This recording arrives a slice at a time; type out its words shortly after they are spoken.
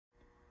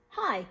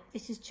Hi,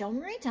 this is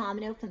Joan-Marie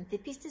Domino from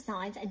Vippies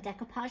Designs and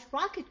Decoupage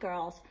Rocket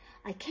Girls.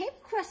 I came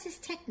across this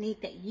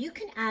technique that you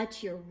can add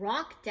to your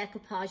rock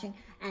decoupaging,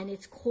 and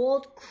it's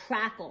called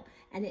Crackle,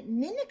 and it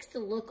mimics the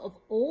look of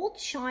old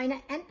china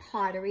and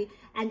pottery.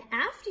 And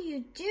after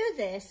you do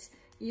this,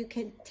 you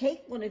can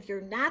take one of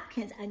your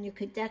napkins and you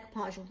could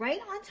decoupage right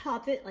on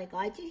top of it, like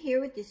I did here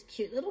with this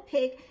cute little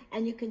pig,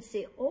 and you can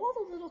see all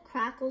the little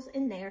crackles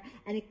in there,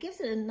 and it gives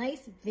it a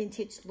nice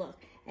vintage look.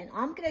 And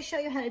I'm going to show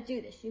you how to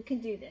do this. You can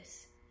do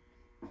this.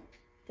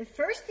 The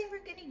first thing we're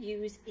going to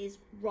use is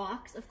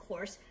rocks, of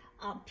course.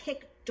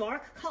 Pick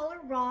dark color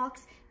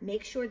rocks.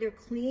 Make sure they're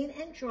clean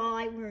and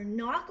dry. We're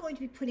not going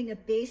to be putting a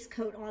base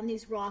coat on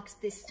these rocks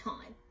this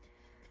time.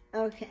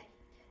 Okay,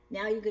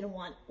 now you're going to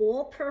want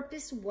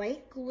all-purpose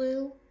white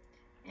glue,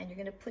 and you're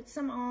going to put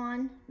some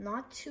on,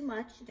 not too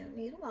much. You don't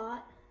need a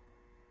lot.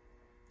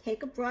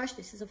 Take a brush.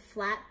 This is a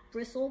flat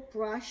bristle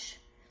brush,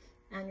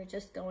 and you're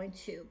just going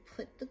to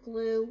put the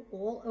glue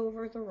all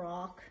over the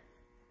rock.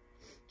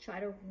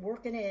 Try to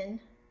work it in.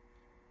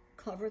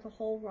 Cover the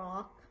whole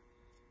rock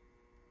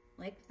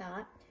like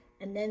that.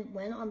 And then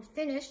when I'm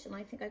finished, and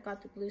I think I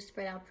got the glue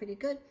spread out pretty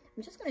good,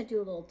 I'm just going to do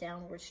a little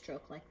downward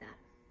stroke like that.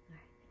 All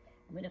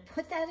right. I'm going to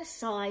put that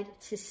aside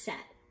to set,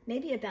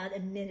 maybe about a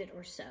minute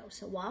or so.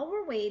 So while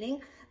we're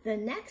waiting, the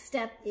next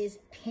step is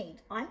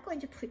paint. I'm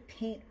going to put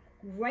paint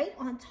right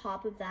on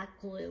top of that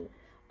glue.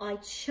 I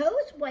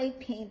chose white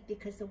paint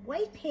because the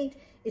white paint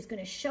is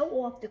going to show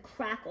off the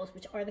crackles,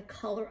 which are the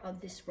color of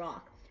this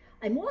rock.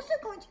 I'm also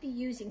going to be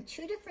using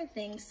two different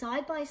things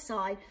side by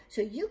side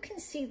so you can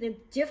see the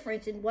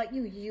difference in what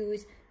you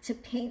use to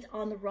paint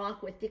on the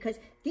rock with, because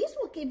these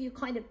will give you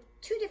kind of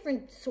two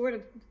different sort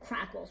of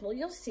crackles. Well,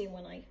 you'll see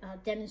when I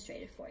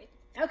demonstrate it for you.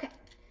 Okay,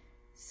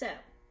 so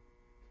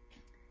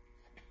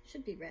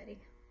should be ready.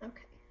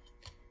 Okay,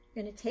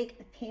 I'm going to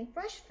take a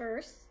paintbrush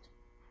first,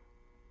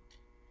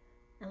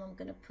 and I'm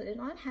going to put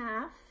it on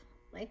half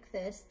like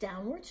this,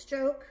 downward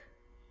stroke.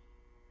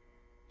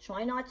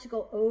 Try not to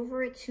go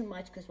over it too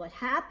much, because what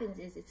happens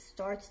is it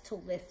starts to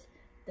lift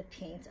the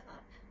paint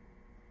up.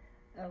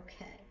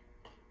 Okay.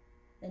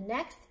 The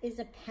next is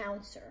a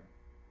pouncer.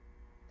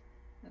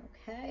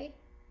 Okay.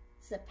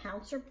 This is a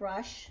pouncer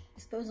brush.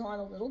 This goes on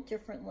a little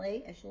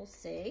differently, as you'll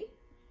see.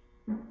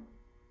 Okay.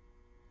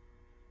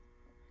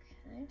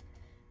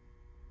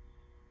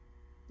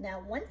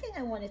 Now, one thing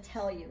I want to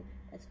tell you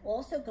that's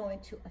also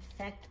going to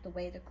affect the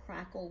way the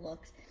crackle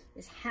looks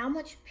is how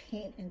much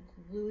paint and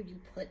glue you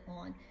put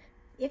on.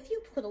 If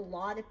you put a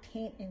lot of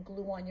paint and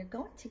glue on, you're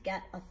going to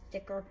get a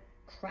thicker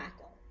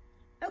crackle.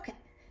 Okay,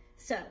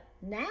 so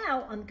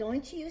now I'm going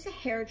to use a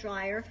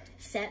hairdryer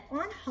set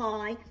on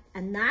high,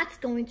 and that's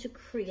going to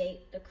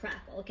create the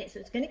crackle. Okay, so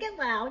it's going to get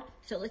loud,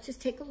 so let's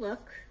just take a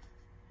look.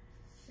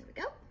 Here we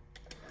go.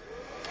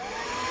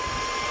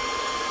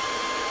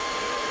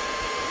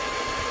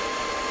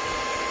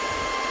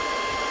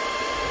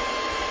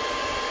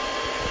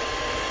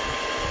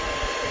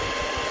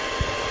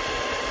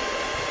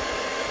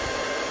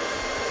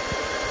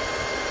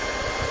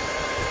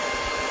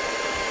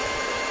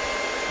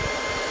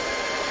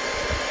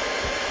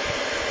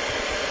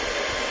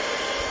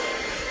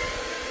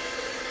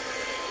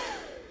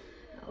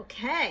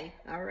 Okay,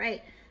 all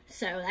right,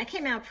 so that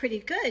came out pretty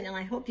good, and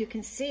I hope you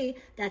can see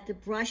that the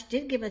brush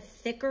did give a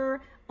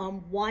thicker,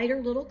 wider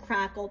little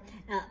crackle,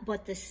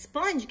 but the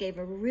sponge gave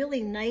a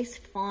really nice,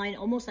 fine,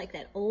 almost like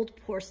that old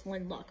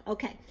porcelain look.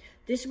 Okay,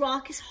 this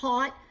rock is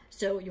hot,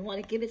 so you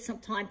want to give it some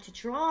time to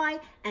dry,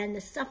 and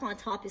the stuff on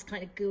top is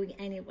kind of gooey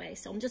anyway,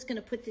 so I'm just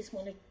going to put this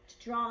one to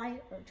dry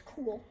or to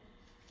cool.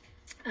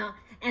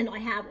 And I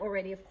have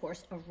already, of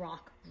course, a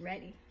rock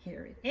ready.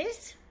 Here it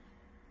is.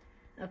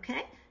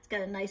 Okay.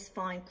 Got a nice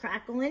fine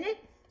crackle in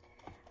it.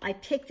 I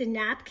picked a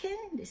napkin.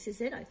 This is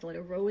it. I thought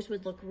a rose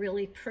would look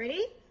really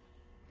pretty.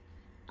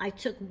 I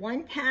took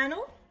one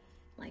panel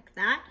like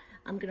that.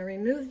 I'm going to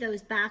remove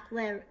those back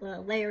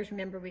layers.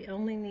 Remember, we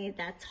only need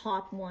that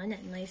top one,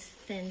 that nice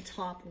thin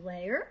top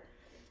layer.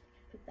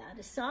 Put that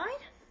aside.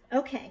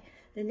 Okay,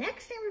 the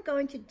next thing we're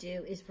going to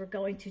do is we're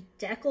going to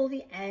decal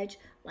the edge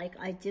like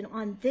I did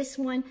on this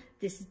one.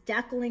 This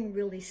decaling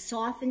really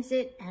softens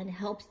it and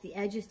helps the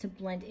edges to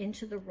blend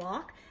into the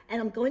rock. And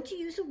I'm going to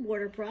use a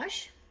water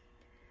brush.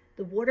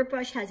 The water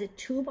brush has a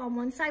tube on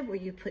one side where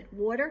you put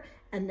water,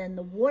 and then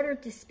the water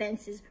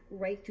dispenses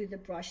right through the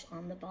brush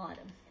on the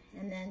bottom.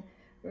 And then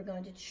we're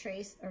going to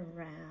trace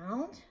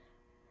around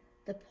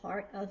the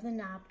part of the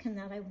napkin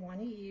that I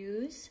want to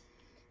use.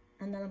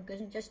 And then I'm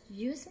going to just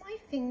use my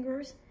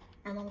fingers,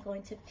 and I'm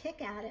going to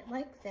pick at it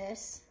like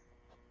this.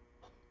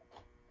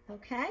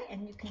 Okay,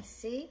 and you can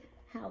see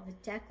how the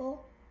decal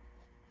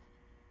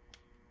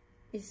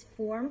is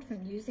formed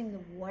from using the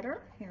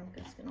water. Here,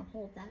 I'm just going to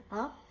hold that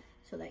up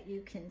so that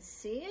you can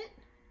see it.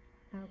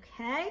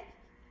 Okay,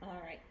 all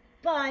right,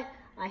 but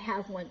I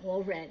have one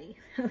already.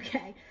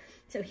 Okay,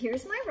 so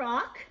here's my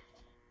rock,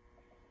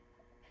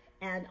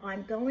 and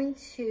I'm going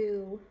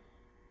to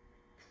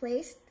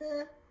place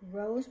the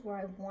rose where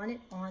I want it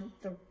on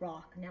the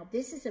rock. Now,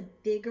 this is a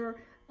bigger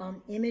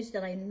image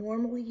that I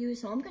normally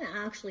use. So I'm going to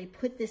actually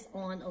put this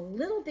on a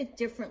little bit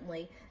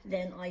differently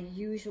than I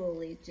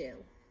usually do.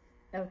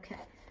 Okay,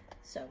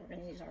 so we're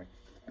going to use our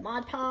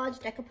Mod Podge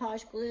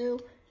decoupage glue.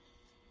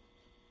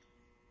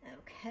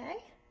 Okay.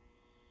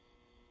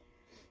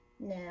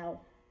 Now,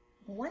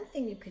 one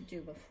thing you could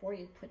do before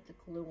you put the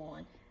glue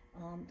on,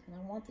 and I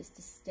want this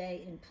to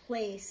stay in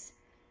place,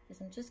 is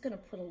I'm just going to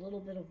put a little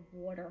bit of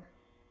water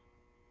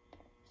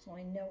so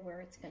I know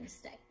where it's going to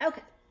stay.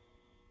 Okay.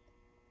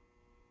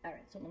 All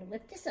right, so I'm going to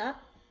lift this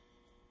up,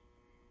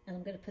 and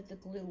I'm going to put the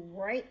glue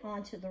right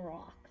onto the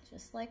rock,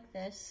 just like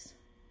this.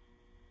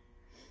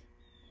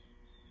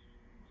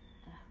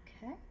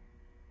 Okay.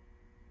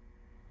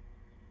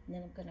 And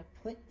then I'm going to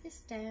put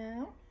this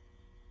down.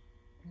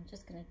 I'm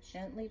just going to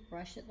gently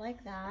brush it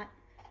like that.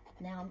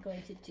 Now I'm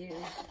going to do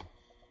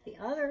the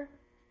other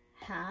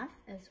half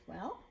as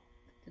well.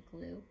 Put the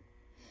glue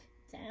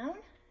down.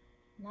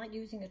 I'm not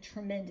using a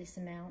tremendous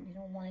amount. You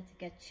don't want it to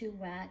get too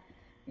wet.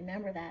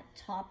 Remember that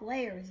top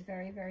layer is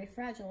very, very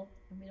fragile,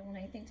 and we don't want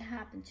anything to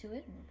happen to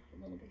it. We'll put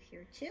a little bit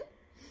here too.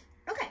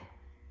 Okay.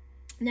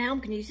 Now I'm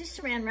going to use this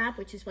saran wrap,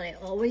 which is what I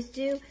always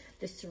do.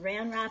 The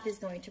saran wrap is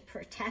going to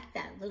protect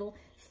that little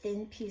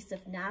thin piece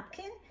of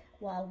napkin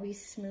while we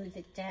smooth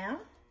it down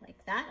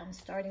like that. I'm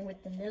starting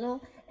with the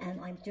middle,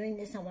 and I'm doing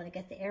this. I want to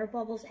get the air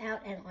bubbles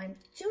out, and I'm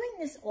doing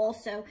this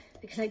also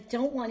because I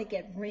don't want to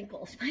get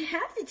wrinkles. I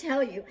have to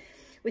tell you,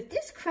 with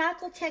this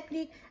crackle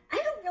technique, I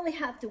don't really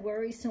have to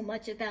worry so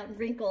much about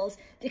wrinkles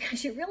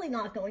because you're really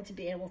not going to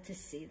be able to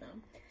see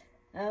them.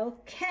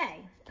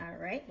 Okay, all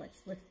right,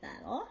 let's lift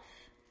that off.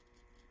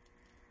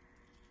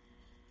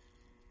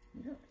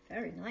 Oh,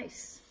 very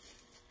nice.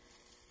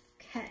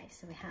 Okay,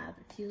 so we have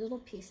a few little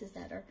pieces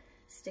that are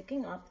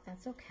sticking up.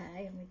 That's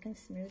okay, and we can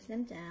smooth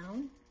them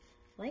down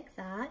like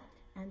that.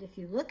 And if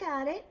you look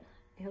at it,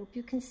 I hope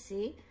you can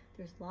see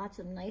there's lots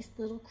of nice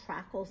little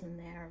crackles in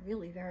there.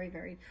 Really very,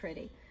 very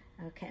pretty.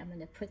 Okay, I'm going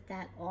to put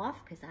that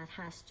off because that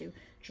has to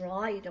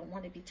dry. You don't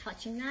want to be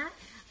touching that.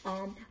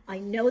 I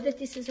know that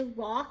this is a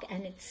rock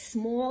and it's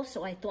small,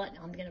 so I thought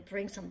I'm going to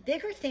bring some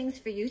bigger things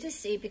for you to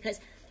see, because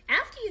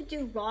after you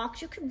do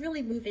rocks, you can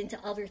really move into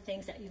other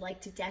things that you like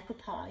to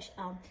decoupage.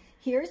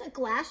 Here's a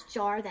glass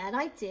jar that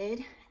I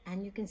did,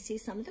 and you can see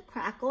some of the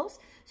crackles,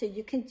 so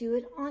you can do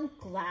it on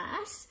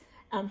glass.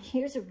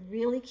 Here's a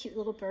really cute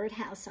little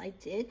birdhouse I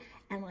did,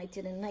 and I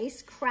did a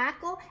nice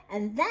crackle,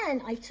 and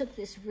then I took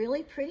this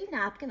really pretty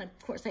napkin, of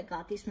course I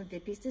got these from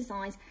Vippies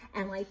Designs,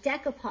 and I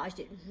decoupaged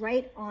it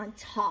right on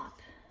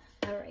top.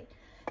 All right,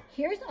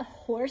 here's a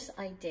horse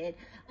I did,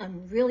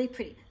 really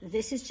pretty.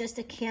 This is just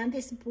a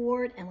canvas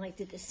board, and I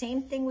did the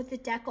same thing with the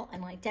decal,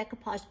 and I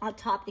decoupaged on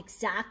top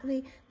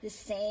exactly the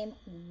same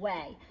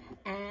way.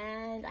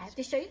 And I have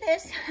to show you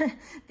this.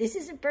 This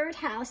is a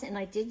birdhouse, and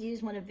I did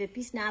use one of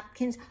Vippies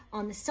napkins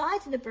on the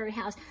sides of the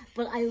birdhouse,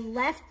 but I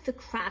left the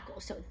crackle.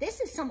 So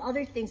this is some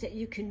other things that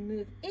you can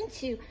move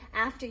into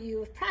after you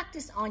have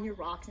practiced on your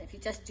rocks. And if you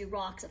just do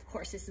rocks, of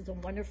course, this is a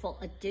wonderful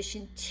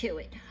addition to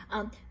it.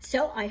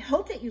 So I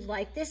hope that you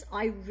like this.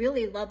 I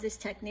really love this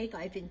technique.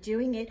 I've been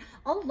doing it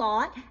a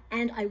lot,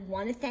 and I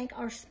want to thank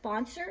our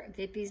sponsor,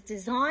 Vippies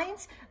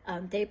Designs.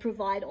 They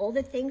provide all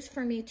the things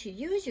for me to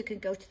use. You can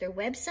go to their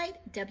website,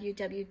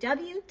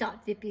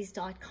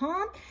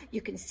 www.vippies.com.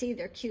 You can see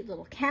their cute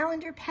little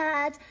calendar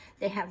pads.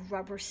 They have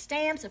rubber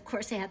stamps. Of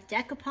course, they have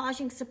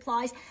decoupaging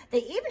supplies. They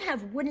even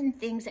have wooden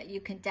things that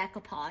you can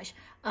decoupage.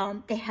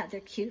 They have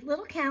their cute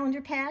little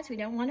calendar pads. We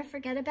don't want to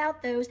forget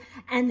about those.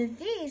 And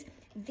these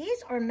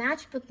are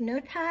matchbook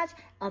notepads.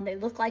 They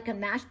look like a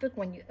matchbook.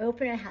 When you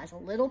open it, it has a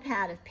little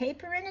pad of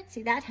paper in it.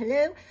 See that?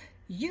 Hello?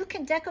 You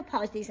can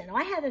decoupage these, and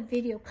I have a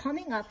video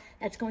coming up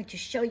that's going to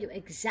show you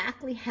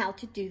exactly how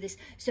to do this.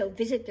 So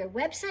visit their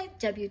website,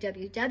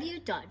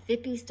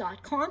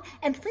 www.vippies.com,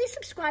 and please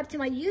subscribe to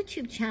my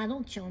YouTube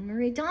channel,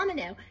 Joan-Marie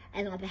Domino.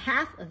 And on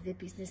behalf of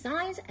Vippies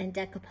Designs and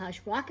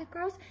Decoupage Rocket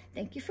Girls,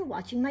 thank you for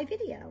watching my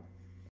video.